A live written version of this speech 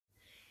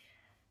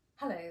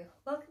Hello,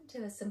 welcome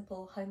to a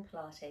simple home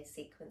Pilates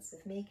sequence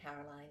with me,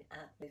 Caroline,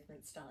 at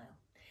Movement Style.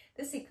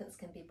 This sequence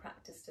can be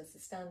practiced as a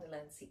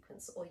standalone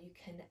sequence, or you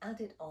can add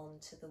it on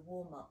to the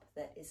warm-up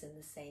that is in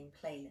the same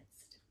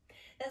playlist.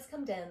 Let's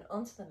come down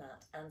onto the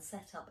mat and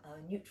set up our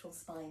neutral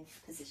spine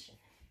position.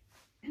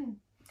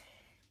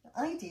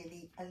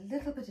 Ideally, a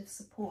little bit of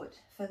support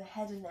for the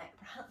head and neck,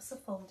 perhaps a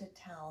folded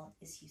towel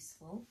is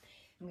useful.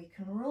 And we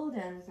can roll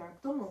down with our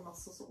abdominal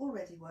muscles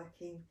already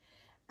working,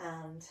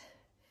 and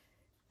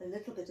a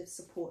little bit of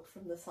support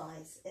from the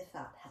thighs if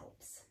that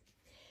helps.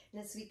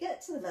 And as we get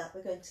to the mat,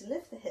 we're going to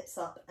lift the hips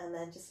up and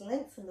then just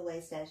lengthen the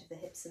waist out of the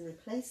hips and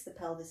replace the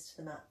pelvis to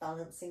the mat,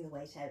 balancing the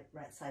weight out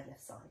right side,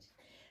 left side.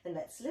 And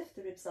let's lift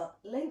the ribs up,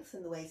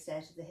 lengthen the waist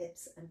out of the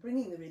hips and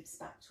bringing the ribs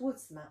back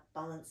towards the mat,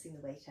 balancing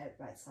the weight out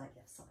right side,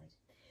 left side.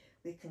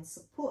 We can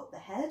support the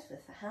head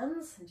with the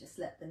hands and just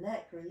let the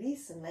neck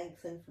release and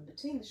lengthen from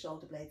between the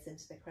shoulder blades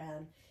into the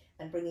crown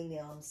and bringing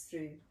the arms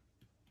through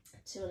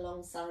to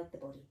alongside the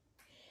body.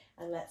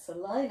 And let's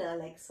align our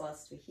legs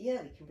whilst we're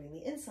here. We can bring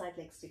the inside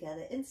legs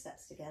together,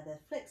 insteps together,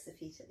 flex the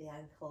feet at the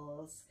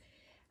ankles,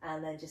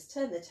 and then just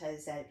turn the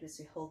toes out as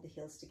we hold the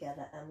heels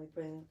together and we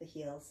bring the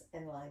heels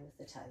in line with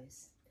the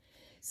toes.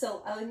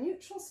 So our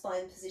neutral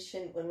spine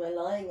position when we're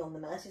lying on the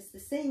mat is the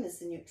same as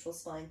the neutral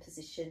spine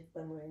position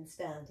when we're in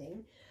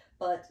standing,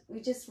 but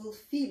we just will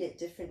feel it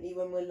differently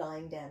when we're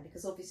lying down,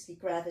 because obviously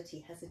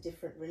gravity has a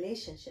different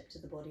relationship to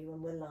the body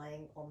when we're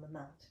lying on the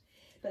mat.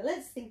 But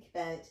let's think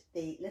about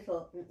the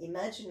little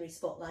imaginary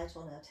spotlight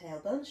on our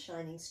tailbone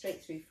shining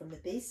straight through from the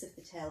base of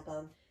the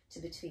tailbone to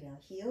between our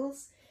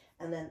heels,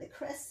 and then the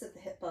crests of the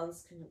hip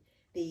bones can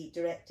be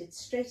directed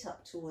straight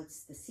up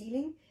towards the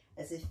ceiling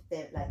as if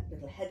they're like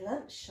little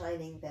headlamps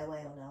shining their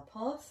way on our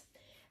path.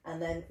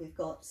 And then we've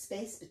got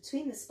space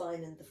between the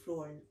spine and the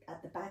floor and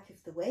at the back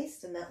of the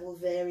waist, and that will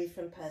vary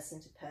from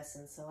person to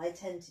person. So I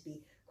tend to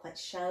be quite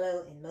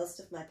shallow in most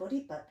of my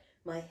body, but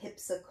my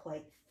hips are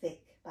quite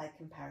thick by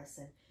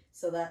comparison.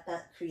 So that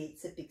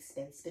creates a big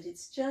space, but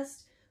it's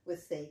just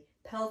with the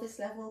pelvis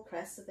level,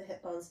 crest of the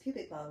hip bones,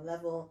 pubic bone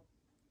level,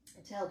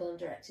 tailbone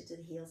directed to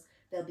the heels,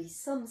 there'll be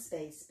some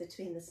space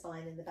between the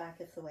spine and the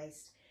back of the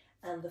waist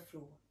and the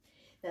floor.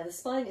 Now the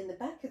spine in the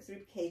back of the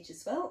rib cage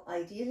as well,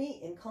 ideally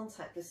in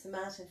contact with the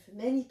mat, and for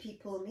many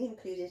people, me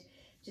included,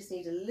 just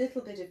need a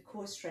little bit of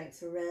core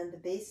strength around the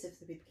base of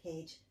the rib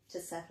cage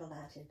to settle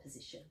that in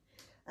position.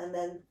 And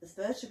then the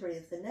vertebrae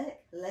of the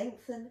neck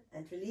lengthen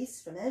and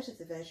release from out of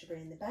the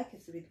vertebrae in the back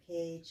of the rib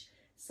cage,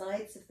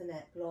 sides of the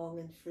neck long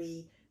and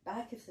free,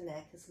 back of the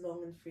neck as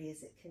long and free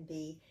as it can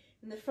be.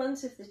 And the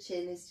front of the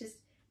chin is just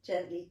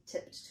gently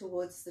tipped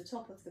towards the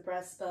top of the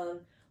breastbone.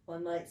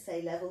 One might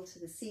say level to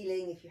the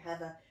ceiling if you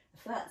have a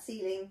flat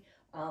ceiling,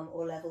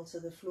 or level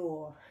to the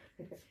floor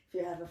if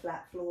you have a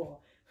flat floor,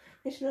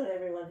 which not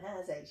everyone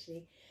has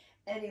actually.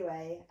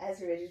 Anyway,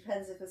 as you read, it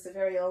depends if it's a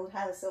very old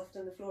house,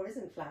 often the floor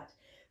isn't flat.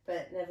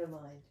 But never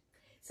mind.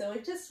 So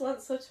just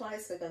once or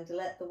twice we're going to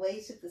let the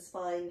weight of the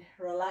spine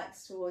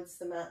relax towards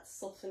the mat,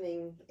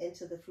 softening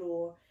into the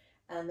floor,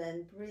 and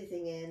then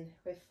breathing in,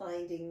 we're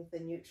finding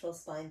the neutral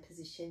spine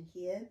position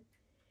here.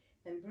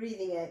 And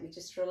breathing out, we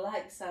just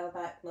relax our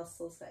back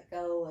muscles, let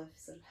go of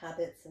sort of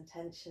habits and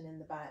tension in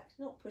the back,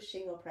 not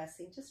pushing or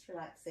pressing, just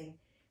relaxing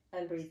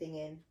and breathing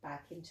in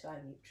back into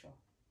our neutral.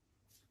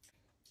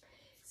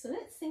 So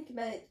let's think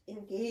about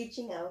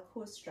engaging our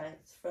core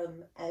strength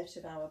from out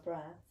of our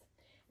breath.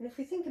 And if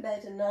we think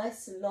about a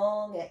nice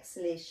long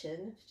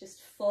exhalation,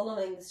 just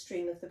following the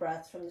stream of the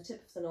breath from the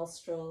tip of the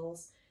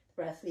nostrils,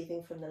 the breath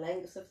leaving from the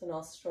length of the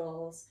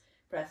nostrils,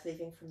 breath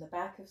leaving from the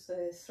back of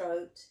the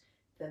throat,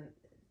 and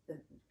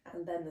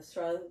then the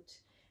throat,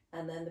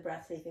 and then the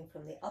breath leaving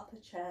from the upper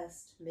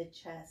chest,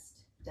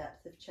 mid-chest,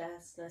 depth of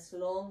chest, nice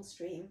long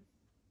stream.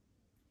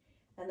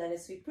 And then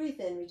as we breathe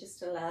in, we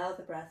just allow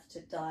the breath to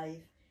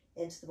dive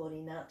into the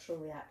body, natural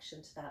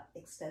reaction to that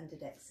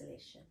extended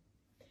exhalation.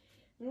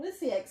 And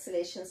with the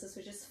exhalations, as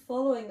we're just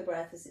following the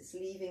breath as it's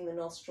leaving the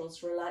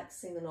nostrils,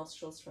 relaxing the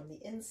nostrils from the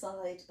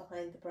inside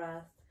behind the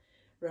breath,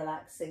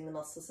 relaxing the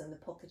muscles in the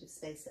pocket of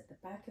space at the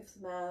back of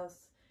the mouth,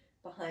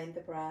 behind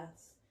the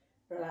breath,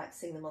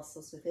 relaxing the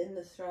muscles within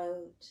the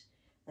throat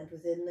and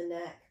within the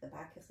neck, the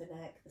back of the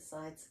neck, the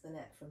sides of the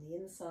neck from the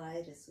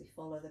inside as we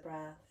follow the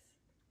breath.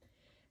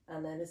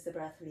 And then as the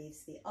breath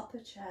leaves the upper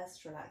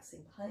chest,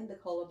 relaxing behind the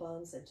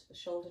collarbones into the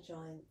shoulder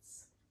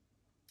joints.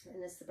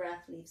 And as the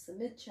breath leaves the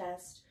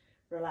mid-chest,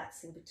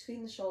 relaxing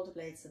between the shoulder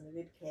blades and the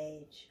rib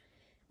cage.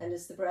 And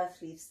as the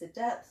breath leaves the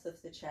depth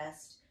of the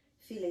chest,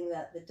 feeling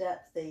that the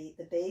depth, the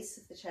base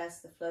of the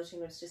chest, the floating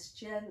ribs just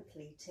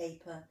gently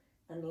taper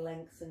and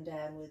lengthen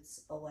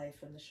downwards away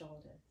from the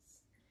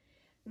shoulders.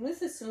 And with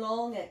this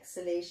long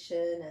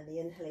exhalation and the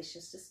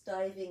inhalations just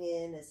diving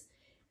in as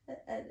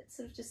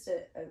sort of just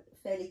a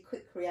fairly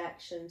quick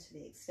reaction to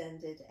the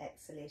extended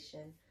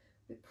exhalation,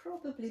 we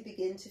probably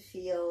begin to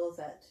feel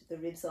that the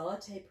ribs are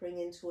tapering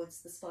in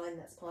towards the spine.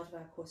 That's part of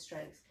our core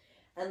strength,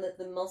 and that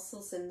the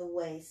muscles in the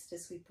waist,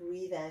 as we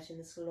breathe out in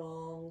this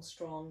long,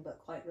 strong but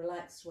quite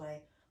relaxed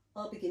way,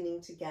 are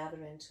beginning to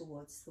gather in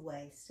towards the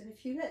waist. And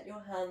if you let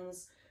your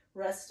hands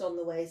rest on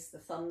the waist, the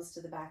thumbs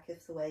to the back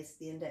of the waist,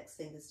 the index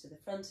fingers to the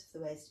front of the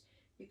waist,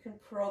 you can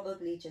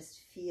probably just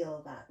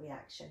feel that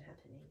reaction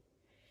happening.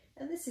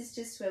 And this is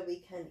just where we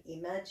can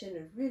imagine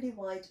a really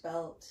wide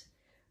belt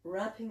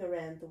wrapping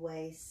around the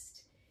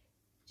waist,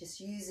 just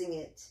using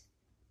it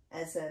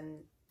as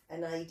an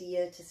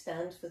idea to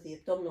stand for the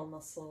abdominal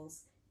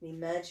muscles, an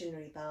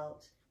imaginary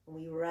belt, and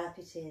we wrap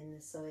it in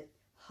so it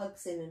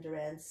hugs in and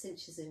around,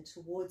 cinches in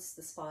towards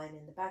the spine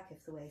in the back of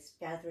the waist,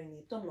 gathering the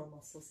abdominal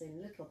muscles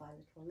in little by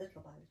little,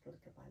 little by little,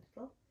 little by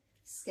little.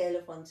 Scale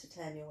of 1 to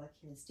 10, you're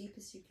working as deep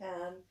as you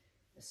can,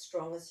 as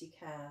strong as you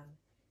can.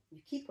 You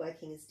keep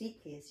working as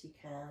deeply as you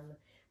can,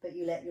 but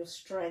you let your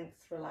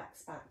strength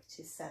relax back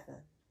to 7.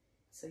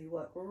 So you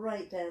work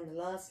right down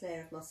the last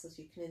layer of muscles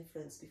you can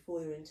influence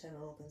before your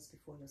internal organs,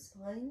 before your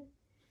spine,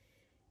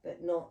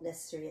 but not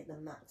necessarily at the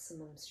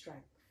maximum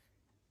strength.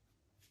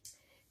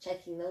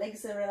 Checking the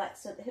legs are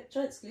relaxed at the hip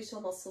joints,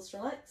 gluteal muscles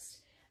relaxed,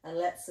 and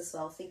let's as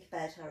well think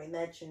about our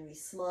imaginary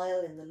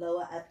smile in the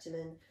lower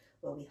abdomen,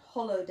 where we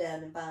hollow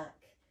down and back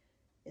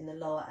in the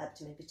lower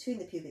abdomen between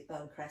the pubic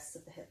bone crests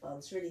of the hip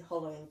bones, really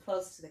hollowing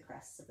close to the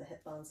crests of the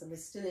hip bones, and we're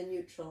still in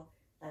neutral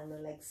and the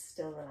legs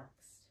still relaxed.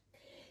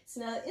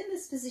 So now in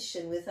this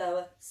position, with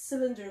our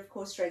cylinder of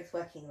core strength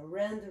working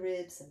around the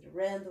ribs and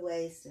around the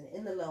waist and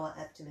in the lower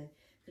abdomen,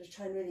 we're going to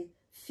try and really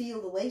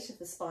feel the weight of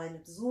the spine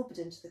absorb it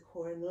into the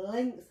core and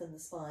lengthen the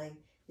spine,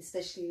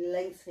 especially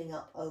lengthening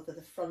up over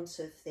the front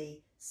of the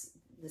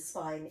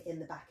spine in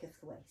the back of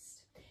the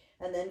waist.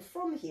 And then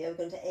from here, we're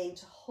going to aim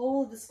to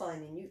hold the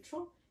spine in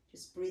neutral,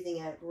 just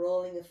breathing out,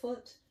 rolling a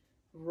foot,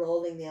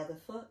 rolling the other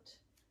foot,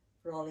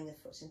 rolling a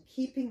foot, and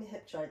keeping the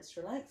hip joints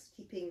relaxed,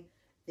 keeping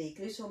the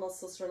gluteal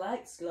muscles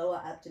relaxed,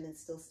 lower abdomen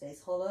still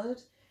stays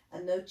hollowed,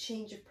 and no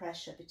change of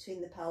pressure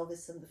between the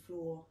pelvis and the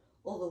floor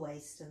or the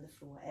waist and the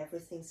floor,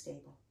 everything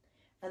stable.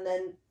 And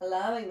then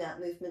allowing that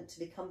movement to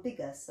become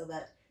bigger so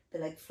that the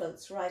leg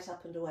floats right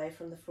up and away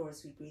from the floor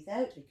as we breathe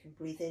out. We can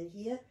breathe in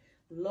here,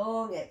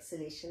 long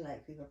exhalation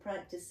like we were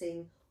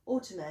practicing,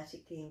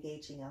 automatically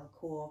engaging our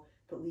core,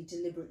 but we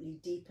deliberately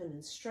deepen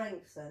and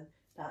strengthen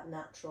that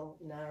natural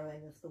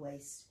narrowing of the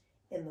waist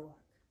in the work.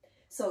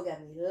 So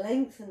again, we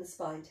lengthen the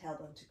spine,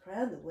 tailbone to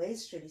crown, the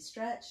waist really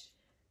stretched,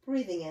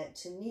 breathing out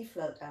to knee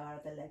float our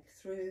other leg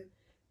through,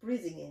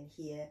 breathing in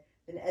here,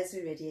 and as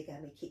we're ready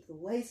again, we keep the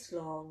waist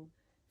long,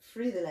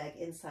 free the leg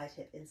inside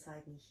hip,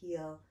 inside knee,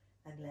 heel,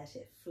 and let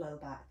it flow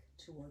back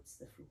towards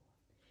the floor.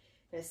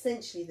 Now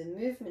essentially the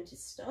movement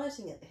is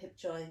starting at the hip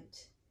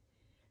joint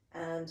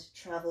and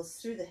travels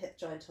through the hip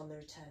joint on the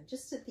return.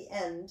 Just at the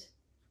end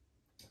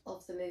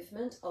of the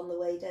movement, on the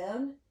way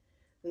down,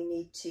 we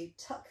need to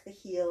tuck the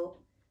heel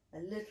a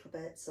little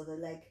bit so the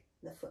leg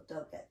and the foot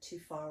don't get too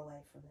far away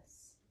from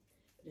us.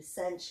 But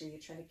essentially you're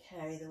trying to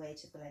carry the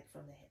weight of the leg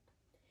from the hip.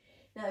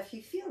 Now if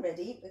you feel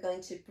ready, we're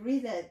going to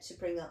breathe out to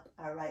bring up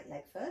our right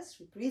leg first.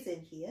 We breathe in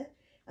here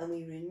and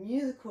we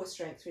renew the core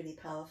strength really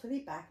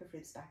powerfully, back of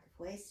ribs, back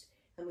of waist,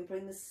 and we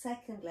bring the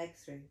second leg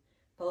through.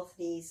 Both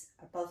knees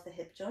above the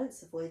hip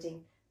joints,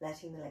 avoiding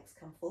letting the legs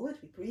come forward.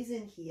 We breathe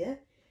in here,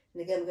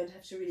 and again we're going to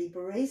have to really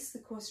brace the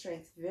core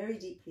strength very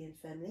deeply and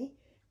firmly,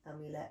 and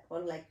we let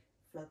one leg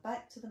flow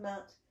back to the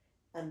mat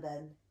and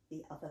then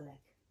the other leg.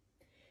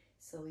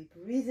 So we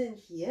breathe in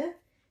here,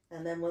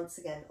 and then once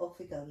again off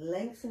we go,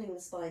 lengthening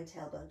the spine,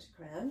 tailbone to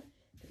crown,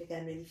 but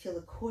again really feel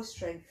the core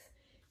strength,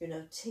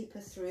 taper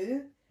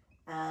through,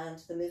 and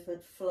the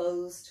movement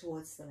flows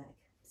towards the leg.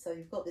 So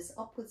you've got this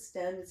upwards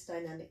downwards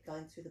dynamic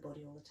going through the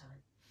body all the time.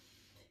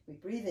 We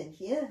breathe in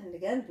here and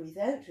again breathe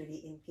out,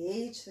 really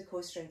engage the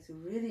core strength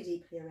really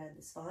deeply around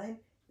the spine.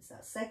 As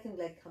that second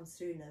leg comes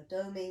through, no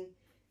doming,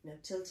 no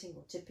tilting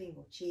or tipping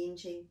or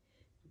changing.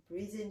 We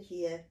breathe in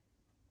here,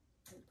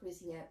 and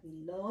breathing out we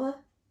lower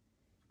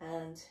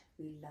and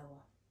we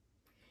lower.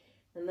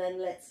 And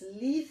then let's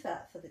leave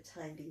that for the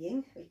time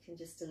being. We can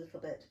just a little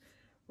bit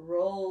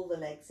roll the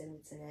legs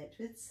inwards and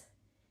outwards,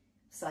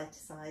 side to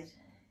side,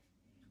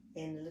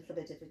 in a little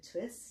bit of a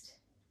twist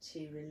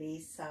to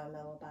release our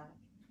lower back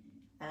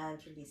and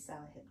release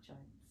our hip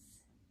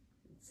joints.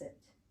 That's it.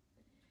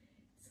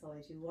 So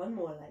I do one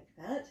more like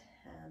that,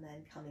 and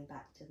then coming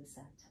back to the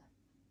center.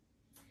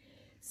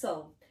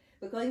 So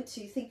we're going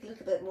to think a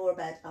little bit more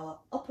about our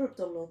upper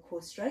abdominal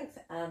core strength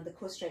and the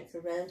core strength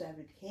around our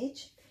rib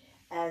cage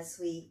as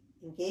we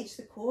engage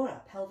the core,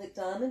 our pelvic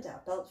diamond,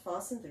 our belt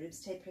fastened, the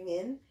ribs tapering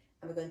in,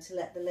 and we're going to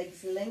let the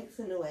legs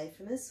lengthen away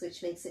from us,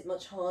 which makes it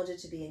much harder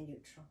to be in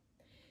neutral.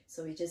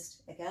 So we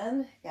just,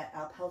 again, get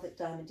our pelvic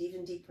diamond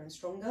even deeper and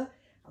stronger,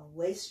 our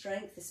waist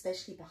strength,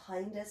 especially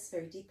behind us,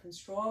 very deep and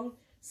strong,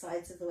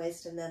 sides of the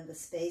waist, and then the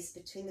space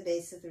between the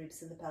base of the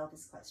ribs and the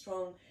pelvis quite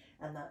strong,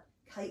 and that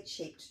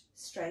kite-shaped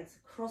strength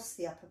across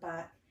the upper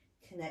back,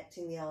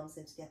 connecting the arms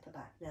into the upper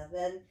back. Now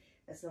then,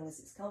 as long as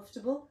it's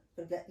comfortable,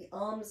 we'll let the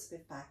arms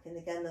move back, and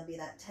again there'll be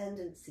that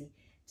tendency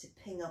to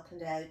ping up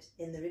and out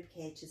in the rib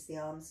cage as the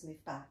arms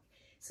move back.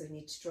 So we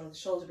need to draw the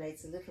shoulder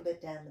blades a little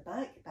bit down the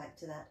back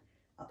to that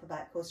upper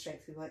back core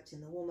strength we worked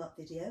in the warm-up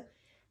video,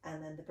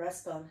 and then the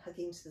breastbone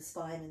hugging to the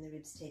spine and the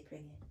ribs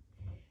tapering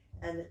in.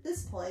 And at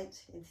this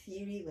point, in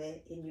theory,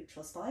 we're in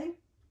neutral spine.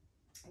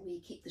 We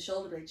keep the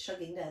shoulder blade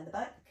shrugging down the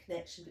back, the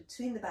connection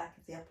between the back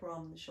of the upper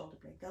arm and the shoulder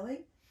blade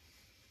going.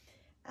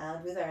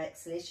 And with our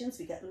exhalations,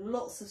 we get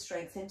lots of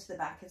strength into the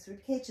back of the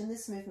ribcage, and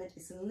this movement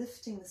is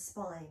lifting the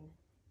spine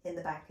in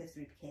the back of the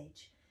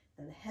ribcage.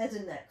 And the head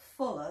and neck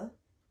follow,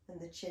 and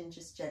the chin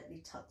just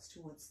gently tucks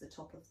towards the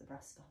top of the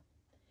breastbone.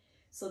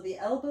 So the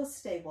elbows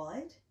stay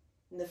wide,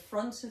 and the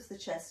front of the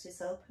chest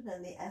is open,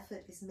 and the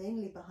effort is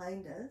mainly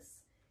behind us,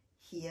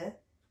 here,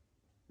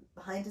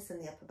 behind us in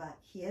the upper back,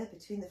 here,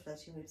 between the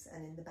floating ribs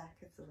and in the back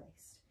of the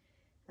waist,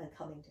 and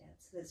coming down.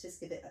 So let's just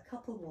give it a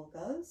couple more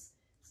goes.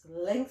 So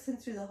lengthen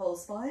through the whole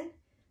spine,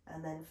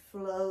 and then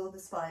flow the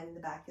spine in the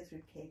back of the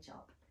ribcage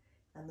up,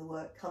 and the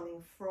work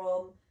coming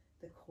from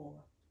the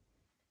core.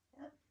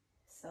 Yeah.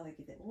 So we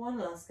give it one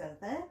last go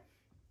there,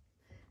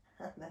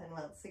 and then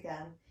once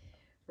again,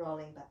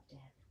 rolling back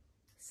down.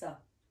 So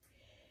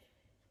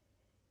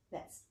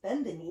let's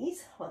bend the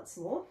knees once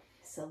more.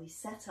 So we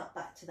set up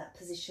back to that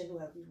position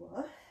where we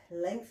were,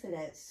 lengthen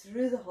out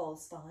through the whole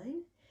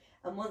spine,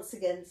 and once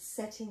again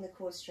setting the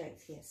core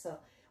strength here. So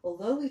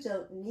although we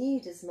don't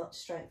need as much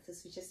strength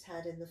as we just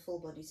had in the full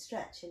body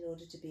stretch in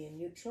order to be in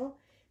neutral,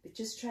 but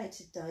just try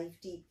to dive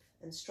deep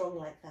and strong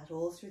like that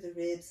all through the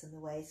ribs and the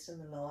waist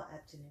and the lower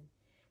abdomen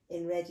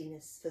in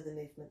readiness for the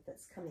movement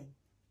that's coming.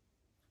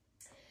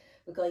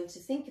 We're going to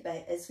think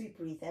about, as we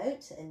breathe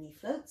out, a knee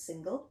float,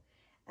 single,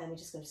 and we're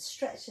just going to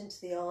stretch into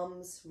the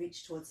arms,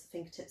 reach towards the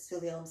fingertips, feel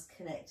the arms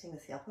connecting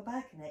with the upper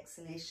back, and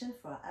exhalation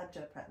for our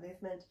abdo prep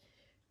movement,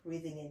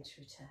 breathing in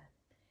to return.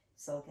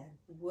 So again,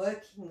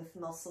 working with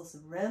muscles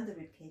around the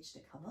ribcage to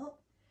come up,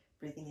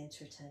 breathing in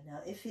to return.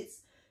 Now, if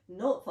it's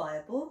not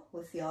viable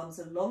with the arms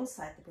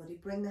alongside the body,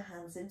 bring the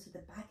hands into the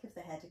back of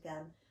the head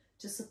again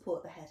to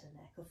support the head and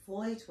neck.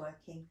 Avoid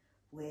working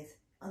with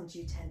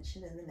undue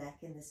tension in the neck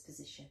in this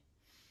position.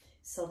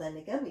 So then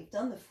again, we've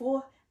done the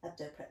 4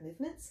 abdo prep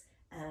movements,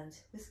 and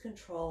with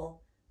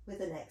control,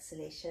 with an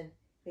exhalation,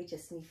 we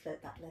just knee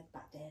float that leg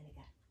back down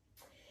again.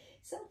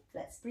 So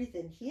let's breathe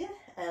in here,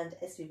 and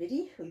as we're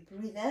ready, we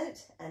breathe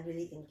out and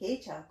really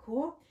engage our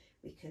core.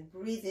 We can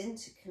breathe in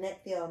to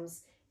connect the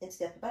arms into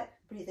the upper back,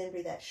 breathe in,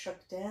 breathe out,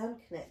 shrug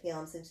down, connect the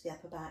arms into the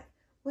upper back.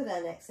 With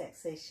our next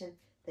exhalation,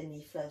 the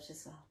knee float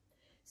as well.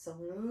 So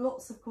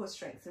lots of core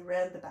strength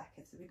around the back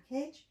of the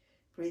ribcage,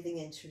 breathing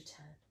in to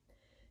return.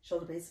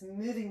 Shoulder blades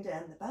moving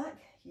down the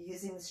back,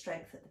 using the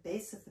strength at the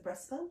base of the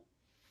breastbone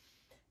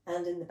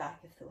and in the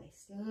back of the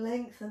waist.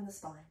 Lengthen the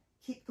spine.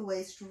 Keep the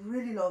waist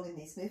really long in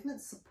these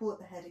movements. Support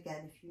the head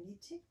again if you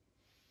need to.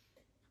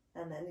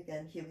 And then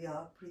again, here we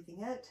are,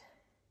 breathing out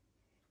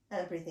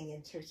and breathing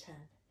in to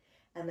return.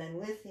 And then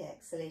with the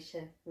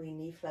exhalation, we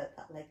knee float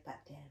that leg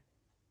back down.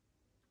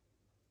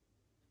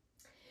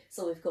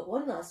 So we've got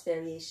one last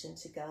variation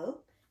to go,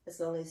 as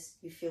long as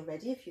you feel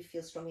ready, if you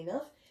feel strong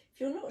enough. If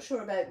you're not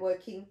sure about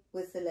working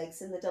with the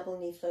legs in the double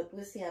knee float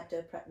with the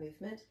abdo prep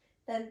movement,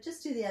 then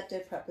just do the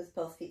abdo prep with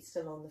both feet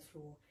still on the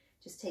floor.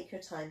 Just take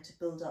your time to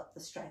build up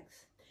the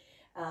strength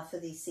for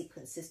these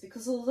sequences,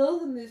 because although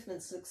the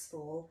movements look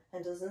small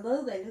and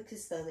although they look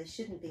as though they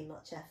shouldn't be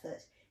much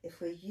effort, if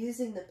we're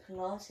using the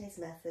Pilates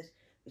method,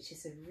 which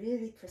is a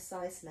really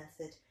precise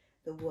method,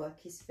 the work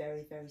is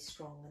very, very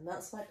strong. And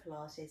that's why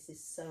Pilates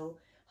is so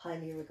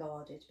highly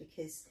regarded,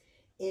 because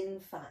in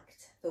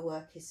fact the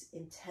work is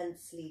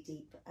intensely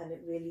deep and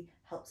it really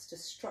helps to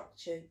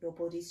structure your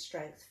body's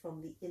strength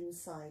from the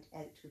inside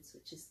outwards,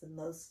 which is the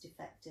most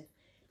effective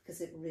because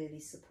it really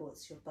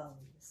supports your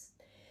bones.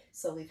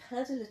 So we've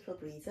had a little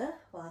breather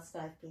whilst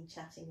I've been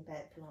chatting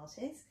about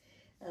Pilates,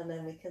 and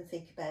then we can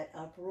think about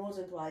our broad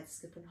and wide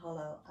scoop and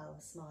hollow, our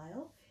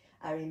smile,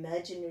 our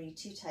imaginary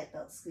 2 tight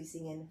belts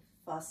squeezing in,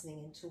 fastening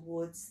in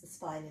towards the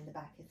spine in the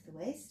back of the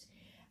waist,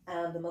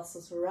 and the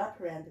muscles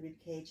wrap around the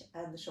ribcage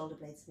and the shoulder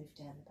blades move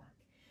down the back.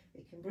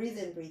 We can breathe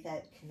in, breathe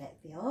out,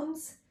 connect the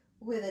arms.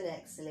 With an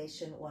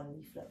exhalation, one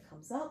knee float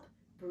comes up.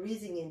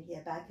 Breathing in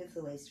here, back of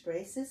the waist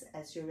braces.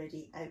 As you're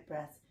ready, out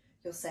breath,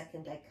 your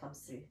second leg comes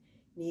through.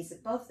 Knees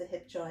above the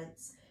hip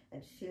joints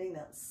and feeling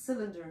that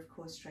cylinder of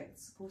core strength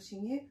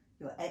supporting you.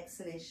 Your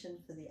exhalation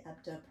for the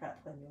abdo prep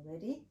when you're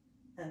ready.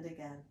 And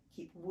again,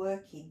 keep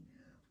working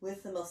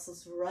with the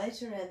muscles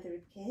right around the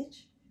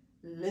ribcage,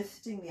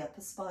 lifting the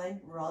upper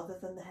spine rather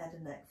than the head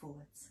and neck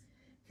forwards.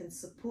 Can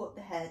support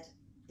the head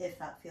if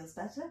that feels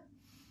better.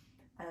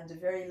 And a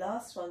very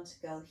last one to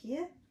go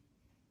here.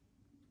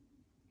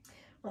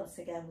 Once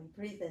again, we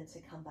breathe in to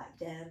come back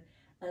down,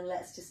 and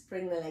let's just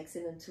bring the legs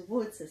in and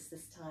towards us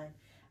this time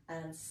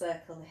and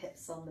circle the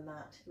hips on the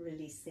mat,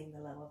 releasing the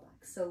lower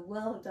back. So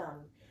well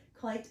done.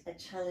 Quite a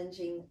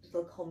challenging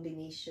little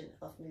combination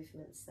of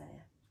movements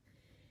there.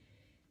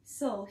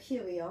 So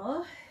here we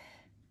are,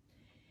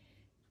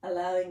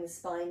 allowing the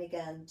spine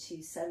again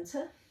to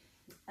center,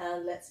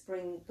 and let's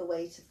bring the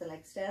weight of the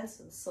legs down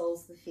so the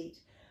soles of the feet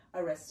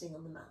are resting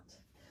on the mat.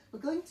 We're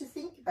going to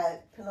think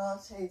about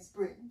Pilates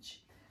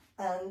bridge,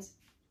 and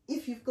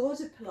if you've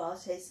got a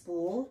Pilates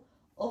ball,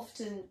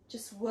 often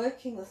just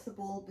working with the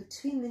ball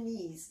between the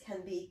knees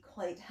can be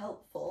quite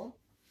helpful.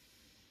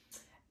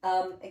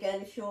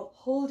 Again, if you're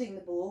holding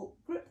the ball,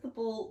 grip the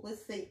ball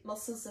with the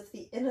muscles of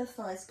the inner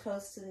thighs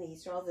close to the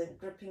knees rather than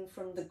gripping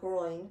from the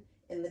groin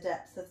in the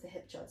depth of the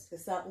hip joints,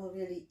 because that will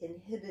really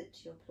inhibit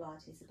your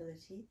Pilates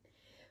ability.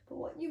 But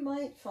what you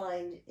might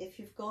find if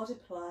you've got a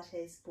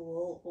Pilates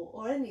ball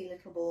or any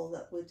little ball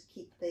that would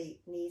keep the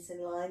knees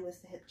in line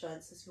with the hip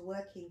joints as you're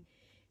working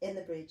in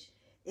the bridge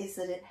is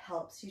that it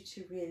helps you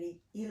to really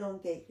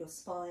elongate your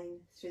spine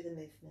through the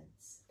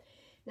movements.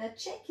 Now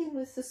check in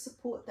with the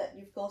support that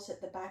you've got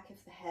at the back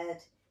of the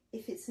head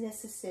if it's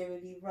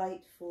necessarily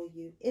right for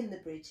you in the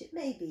bridge. It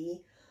may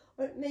be,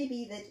 or it may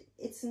be that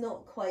it's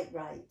not quite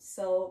right.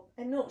 So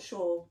I'm not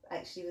sure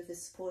actually with the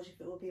support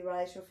if it will be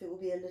right or if it will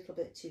be a little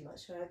bit too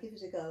much. So I'll give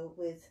it a go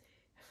with,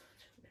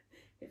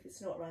 if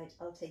it's not right,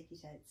 I'll take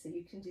it out. So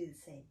you can do the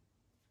same.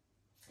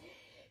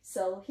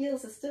 So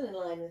heels are still in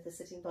line with the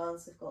sitting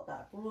bones. We've got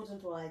that broad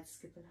and wide,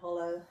 scoop and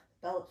hollow,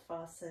 belt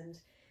fastened,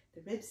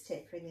 the ribs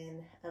tapering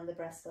in, and the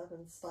breastbone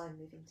and the spine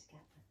moving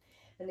together.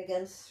 And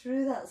again,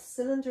 through that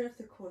cylinder of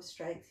the core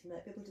strength, you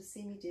might be able to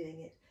see me doing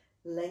it,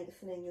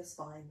 lengthening your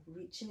spine,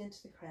 reaching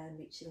into the crown,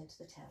 reaching into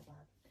the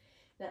tailbone.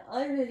 Now,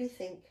 I really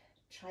think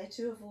try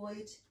to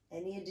avoid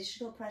any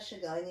additional pressure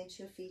going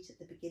into your feet at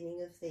the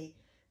beginning of the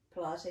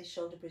Pilates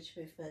shoulder bridge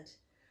movement,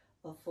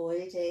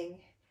 avoiding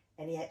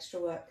any extra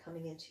work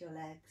coming into your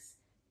legs.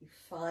 You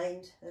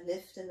find a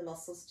lift in the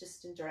muscles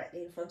just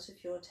directly in front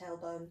of your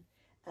tailbone,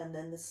 and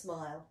then the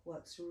smile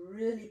works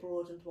really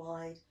broad and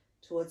wide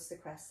towards the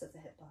crests of the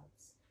hip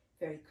bones.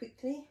 Very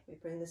quickly, we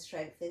bring the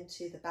strength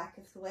into the back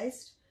of the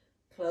waist,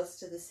 close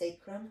to the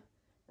sacrum,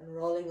 and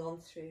rolling on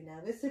through. Now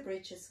with the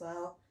bridge as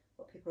well,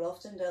 what people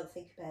often don't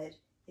think about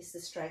is the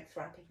strength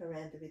wrapping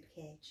around the rib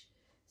cage.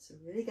 So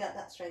really get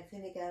that strength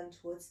in again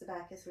towards the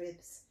back of the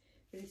ribs,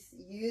 really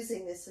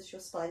using this as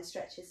your spine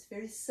stretches.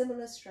 Very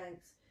similar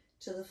strength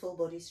to the full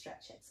body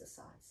stretch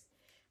exercise.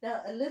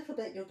 Now a little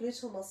bit your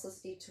gluteal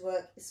muscles need to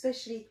work,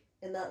 especially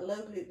in that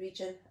low glute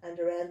region and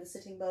around the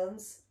sitting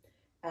bones.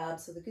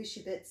 So the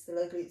gushy bits, the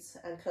low glutes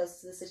and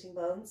close to the sitting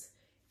bones.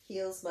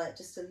 Heels might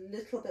just a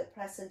little bit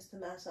press into the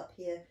mat up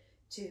here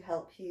to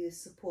help you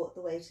support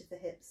the weight of the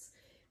hips.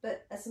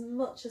 But as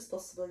much as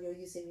possible you're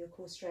using your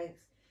core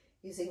strength,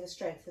 using the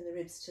strength in the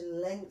ribs to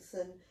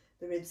lengthen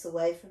the ribs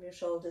away from your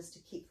shoulders, to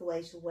keep the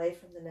weight away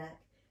from the neck,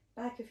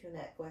 back of your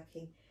neck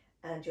working,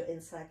 and your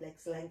inside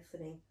legs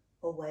lengthening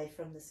away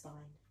from the spine.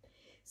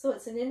 So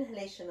it's an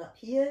inhalation up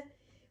here,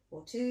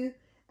 or two,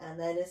 and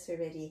then as we're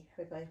ready,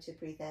 we're going to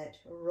breathe out,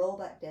 roll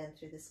back down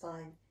through the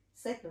spine,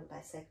 segment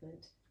by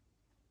segment,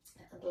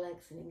 and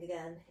lengthening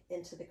again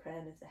into the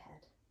crown of the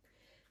head.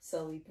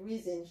 So we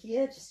breathe in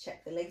here, just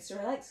check the legs are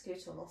relaxed,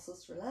 gluteal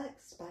muscles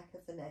relaxed, back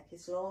of the neck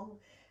is long,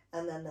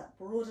 and then that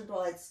broad and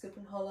wide scoop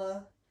and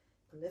hollow,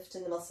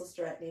 lifting the muscles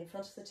directly in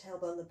front of the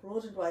tailbone, the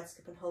broad and wide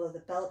scoop and hollow, the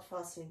belt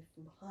fastening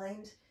from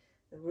behind,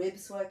 the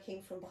ribs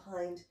working from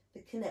behind,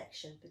 the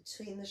connection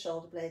between the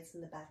shoulder blades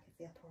and the back of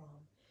the upper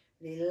arm.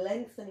 Really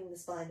lengthening the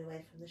spine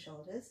away from the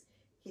shoulders,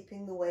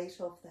 keeping the weight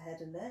off the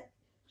head and neck.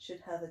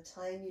 Should have a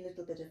tiny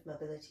little bit of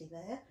mobility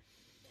there.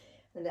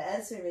 And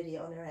as we're ready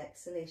on our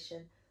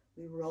exhalation,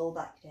 we roll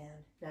back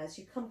down. Now as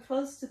you come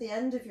close to the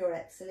end of your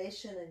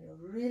exhalation and you're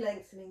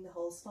re-lengthening the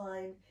whole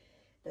spine,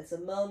 there's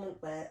a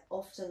moment where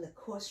often the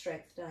core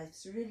strength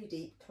dives really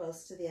deep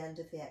close to the end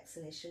of the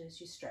exhalation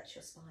as you stretch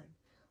your spine.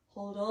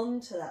 Hold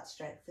on to that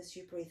strength as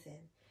you breathe in,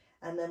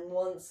 and then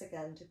once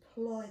again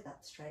deploy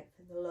that strength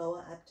in the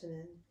lower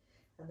abdomen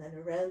and then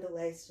around the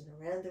waist and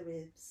around the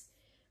ribs,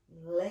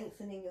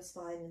 lengthening your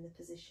spine in the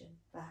position,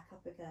 back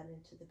up again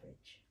into the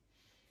bridge.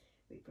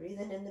 We breathe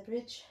in the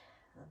bridge,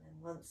 and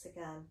then once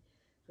again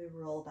we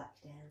roll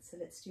back down. So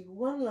let's do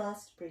one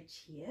last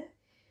bridge here.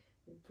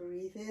 We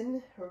breathe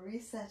in,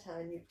 reset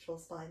our neutral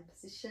spine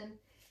position,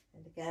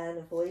 and again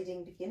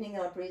avoiding beginning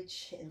our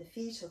bridge in the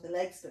feet or the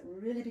legs, but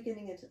really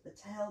beginning it at the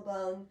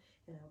tailbone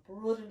in our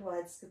broad and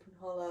wide scoop and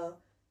hollow,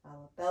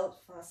 our belt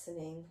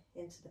fastening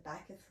into the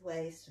back of the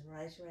waist and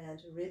right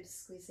around, ribs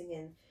squeezing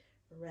in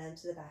around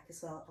to the back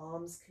as well,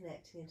 arms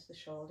connecting into the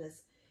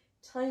shoulders.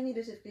 Tiny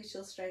bit of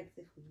gluteal strength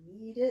if we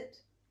need it.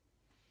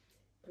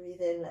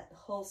 Breathe in, let the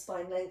whole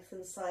spine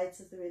lengthen, sides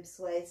of the ribs,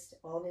 waist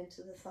on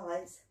into the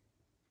thighs.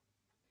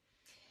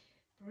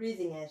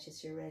 Breathing out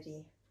as you're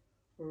ready,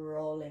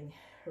 rolling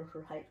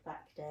right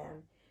back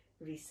down,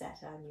 reset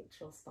our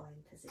neutral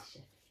spine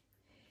position.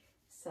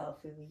 So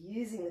if we were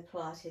using the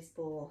Pilates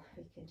ball,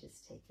 we can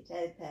just take it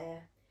out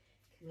there,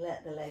 can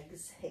let the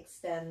legs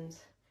extend,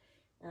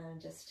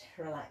 and just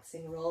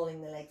relaxing,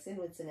 rolling the legs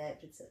inwards and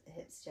outwards at the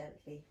hips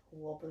gently,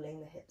 wobbling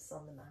the hips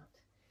on the mat.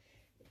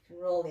 You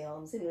can roll the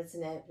arms inwards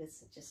and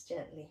outwards and just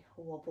gently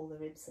wobble the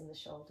ribs and the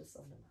shoulders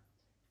on the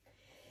mat.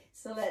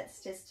 So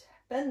let's just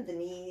bend the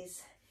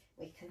knees.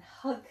 We can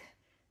hug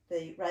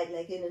the right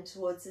leg in and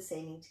towards us,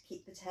 aiming to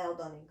keep the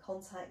tailbone in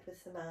contact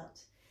with the mat.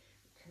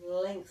 We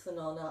can lengthen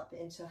on up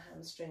into a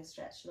hamstring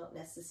stretch, not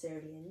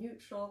necessarily a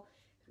neutral.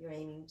 You're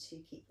aiming to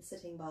keep the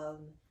sitting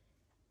bone,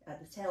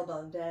 the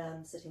tailbone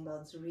down, sitting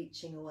bones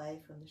reaching away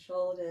from the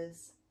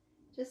shoulders.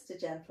 Just a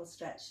gentle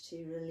stretch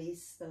to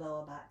release the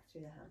lower back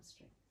through the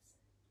hamstrings.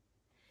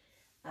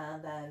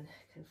 and then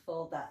can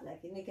fold that leg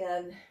in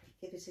again,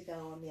 give it a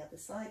go on the other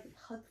side. We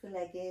hug the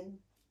leg in,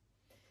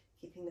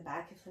 keeping the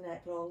back of the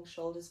neck long,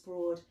 shoulders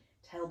broad,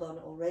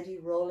 tailbone already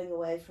rolling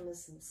away from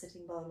us and the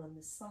sitting bone on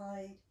this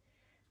side.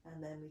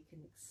 And then we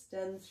can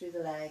extend through the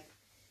leg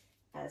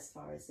as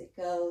far as it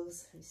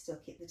goes. We still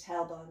keep the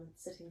tailbone and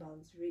sitting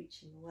bones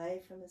reaching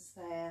away from us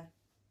there.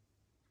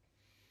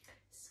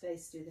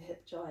 Space through the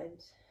hip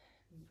joint.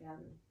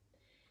 Again,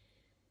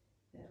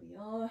 there we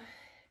are,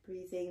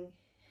 breathing.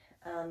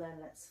 And then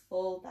let's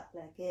fold that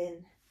leg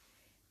in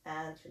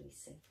and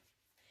releasing.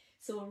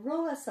 So we'll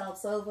roll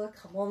ourselves over,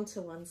 come on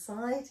to one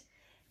side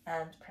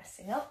and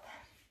pressing up.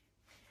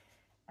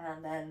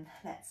 And then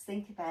let's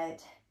think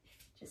about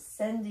just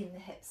sending the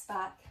hips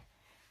back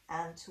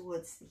and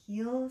towards the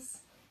heels.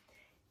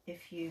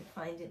 If you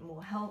find it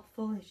more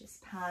helpful, you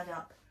just pad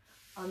up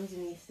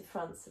underneath the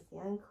fronts of the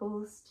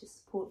ankles to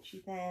support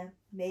you there.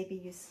 May be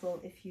useful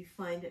if you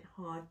find it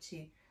hard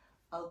to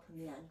open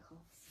the ankles.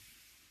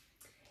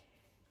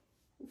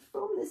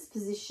 From this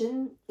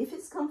position, if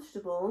it's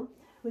comfortable,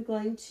 we're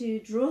going to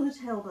draw the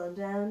tailbone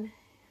down,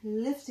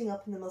 lifting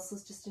up in the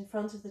muscles just in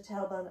front of the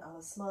tailbone,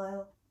 our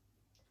smile,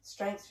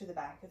 strength through the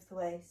back of the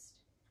waist,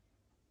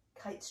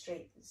 kite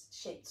straight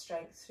shaped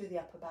strength through the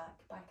upper back,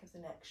 back of the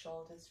neck,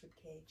 shoulders, rib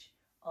cage,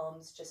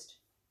 arms just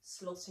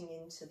slotting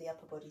into the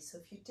upper body. So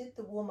if you did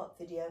the warm-up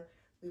video,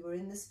 we were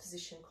in this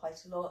position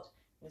quite a lot,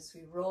 and as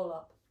we roll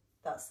up,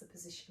 that's the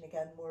position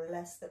again, more or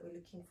less, that we're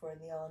looking for in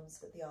the arms,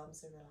 but the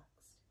arms are relaxed.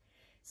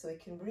 So we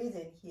can breathe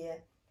in here,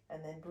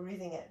 and then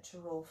breathing out to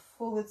roll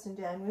forwards and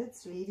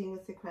downwards, leading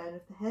with the crown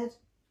of the head,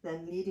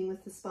 then leading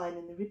with the spine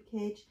in the rib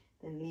cage,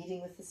 then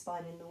leading with the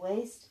spine in the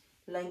waist,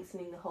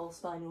 lengthening the whole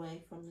spine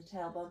away from the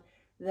tailbone,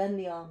 then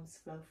the arms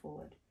flow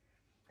forward.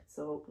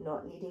 So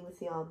not leading with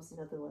the arms, in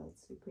other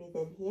words. We breathe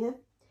in here,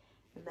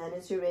 and then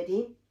as you're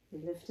ready,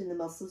 you lift in the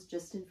muscles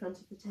just in front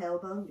of the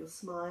tailbone, you'll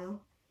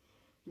smile,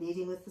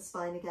 leading with the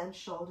spine again,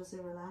 shoulders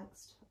are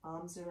relaxed,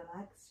 arms are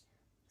relaxed.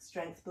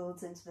 Strength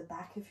builds into the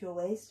back of your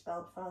waist,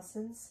 belt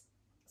fastens,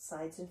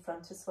 sides in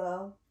front as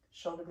well,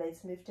 shoulder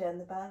blades move down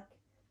the back.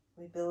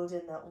 We build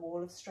in that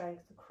wall of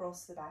strength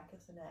across the back of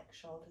the neck,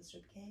 shoulders,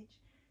 rib cage,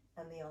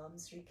 and the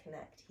arms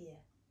reconnect here.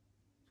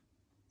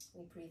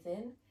 We breathe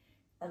in,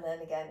 and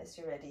then again, as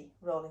you're ready,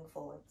 rolling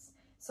forwards.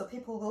 So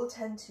people will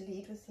tend to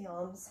lead with the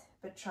arms,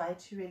 but try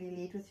to really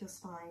lead with your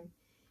spine.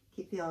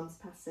 Keep the arms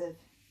passive,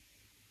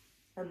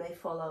 and they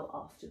follow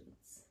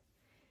afterwards.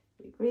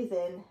 We breathe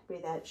in,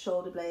 breathe out,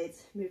 shoulder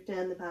blades move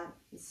down the back,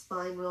 the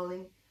spine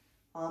rolling,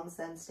 arms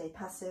then stay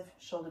passive,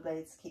 shoulder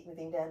blades keep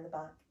moving down the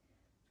back.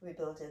 We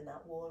build in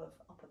that wall of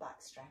upper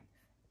back strength.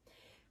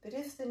 But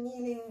if the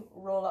kneeling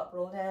roll up,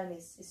 roll down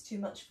is too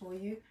much for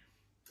you,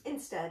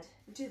 instead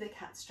do the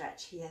cat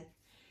stretch here.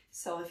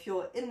 So if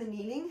you're in the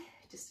kneeling,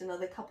 just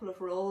another couple of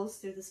rolls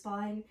through the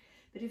spine.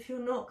 But if you're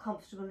not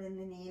comfortable in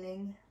the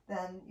kneeling,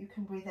 then you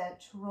can breathe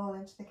out to roll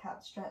into the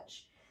cat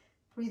stretch.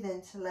 Breathe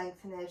in to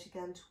lengthen out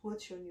again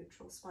towards your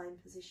neutral spine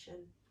position.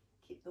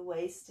 Keep the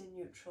waist in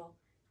neutral.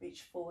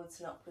 Reach forwards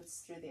and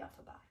upwards through the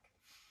upper back.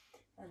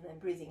 And then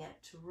breathing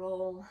out to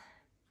roll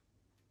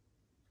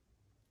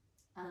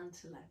and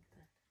to lengthen.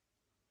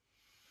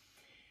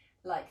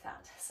 Like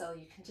that. So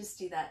you can just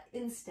do that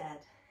instead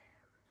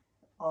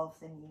of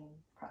the kneeling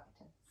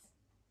practice.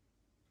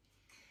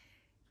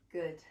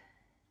 Good.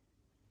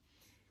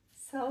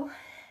 So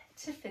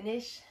to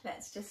finish,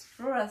 let's just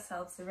draw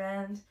ourselves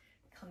around.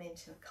 Come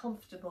into a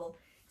comfortable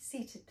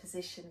seated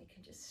position. You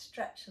can just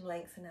stretch and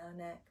lengthen our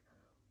neck,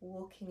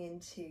 walking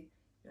into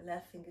your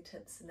left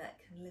fingertips. The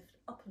neck can lift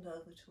up and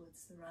over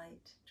towards the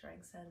right,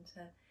 drawing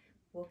center.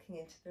 Walking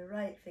into the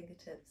right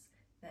fingertips,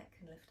 neck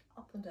can lift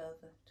up and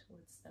over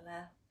towards the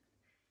left,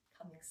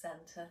 coming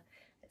center.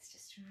 Let's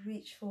just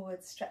reach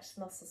forward, stretch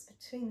the muscles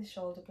between the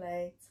shoulder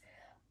blades.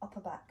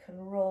 Upper back can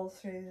roll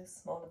through, the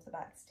small of the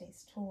back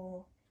stays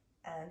tall,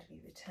 and we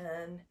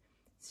return.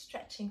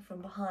 Stretching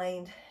from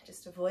behind,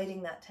 just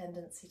avoiding that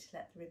tendency to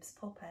let the ribs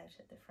pop out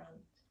at the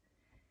front.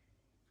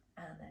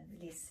 And then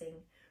releasing,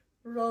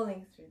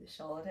 rolling through the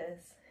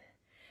shoulders.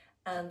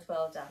 And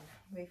well done.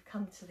 We've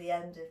come to the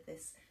end of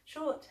this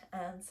short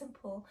and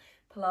simple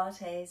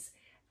Pilates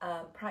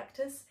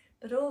practice,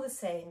 but all the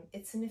same,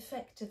 it's an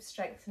effective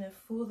strengthener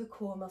for the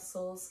core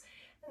muscles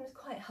and it's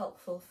quite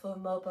helpful for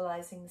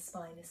mobilizing the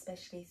spine,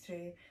 especially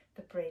through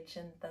the bridge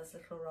and those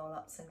little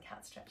roll-ups and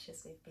cat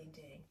stretches we've been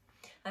doing.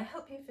 I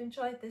hope you've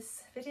enjoyed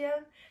this video,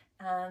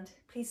 and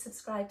please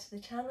subscribe to the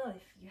channel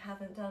if you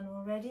haven't done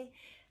already,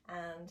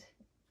 and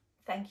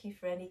thank you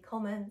for any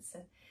comments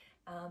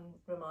and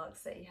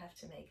remarks that you have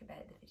to make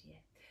about the video.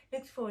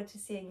 Look forward to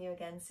seeing you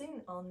again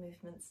soon on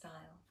Movement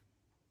Style.